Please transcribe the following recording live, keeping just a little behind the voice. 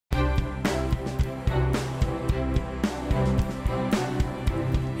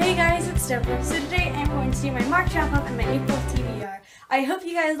Deborah. So today I'm going to do my March wrap-up and my April TBR. I hope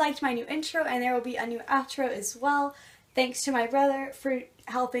you guys liked my new intro, and there will be a new outro as well. Thanks to my brother for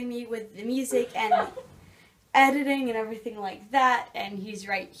helping me with the music and editing and everything like that. And he's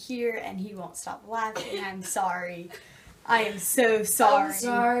right here and he won't stop laughing. I'm sorry. I am so sorry. I'm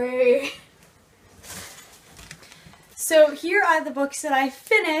sorry. So here are the books that I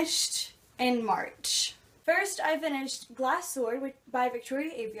finished in March. First, I finished Glass Sword by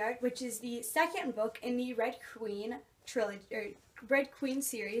Victoria Aveyard, which is the second book in the Red Queen trilogy, or Red Queen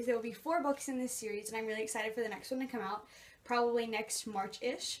series. There will be 4 books in this series, and I'm really excited for the next one to come out, probably next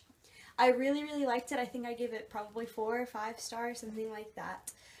March-ish. I really liked it. I think I gave it probably 4 or 5 stars, something like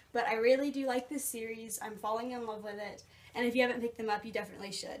that. But I really do like this series. I'm falling in love with it, and if you haven't picked them up, you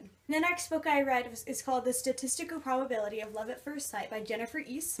definitely should. The next book I read is called The Statistical Probability of Love at First Sight by Jennifer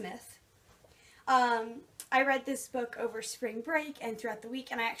E. Smith. I read this book over spring break and throughout the week,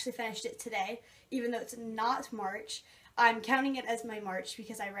 and I actually finished it today, even though it's not March. I'm counting it as my March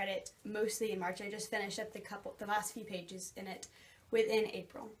because I read it mostly in March. I just finished up the last few pages in it within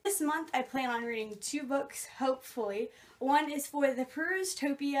April. This month I plan on reading 2 books, hopefully. One is for the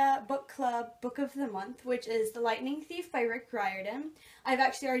Perustopia Book Club Book of the Month, which is The Lightning Thief by Riordan. I've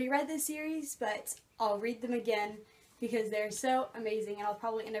actually already read this series, but I'll read them again because they're so amazing, and I'll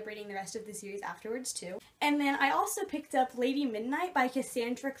probably end up reading the rest of the series afterwards too. And then I also picked up Lady Midnight by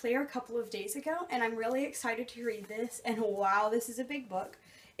Cassandra Clare a couple of days ago, and I'm really excited to read this, and wow, this is a big book.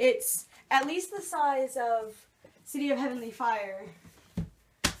 It's at least the size of City of Heavenly Fire,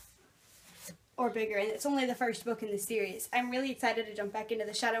 or bigger, and it's only the first book in the series. I'm really excited to jump back into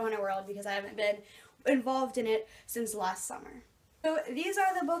the Shadowhunter world because I haven't been involved in it since last summer. So these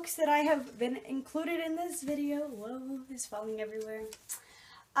are the books that I have been included in this video. Whoa, it's falling everywhere.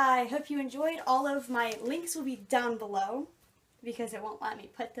 I hope you enjoyed. All of my links will be down below because it won't let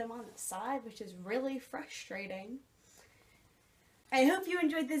me put them on the side, which is really frustrating. I hope you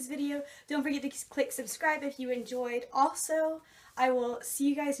enjoyed this video. Don't forget to click subscribe if you enjoyed. Also, I will see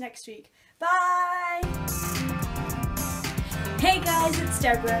you guys next week. Bye! Hey guys, it's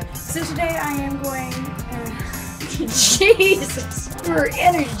Deborah. So today I am going... Jesus, we're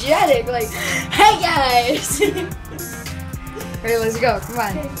energetic. Like, hey guys! Ready, let's go. Come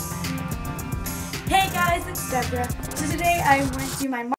on. Hey guys, it's Deborah. So today I'm going to do my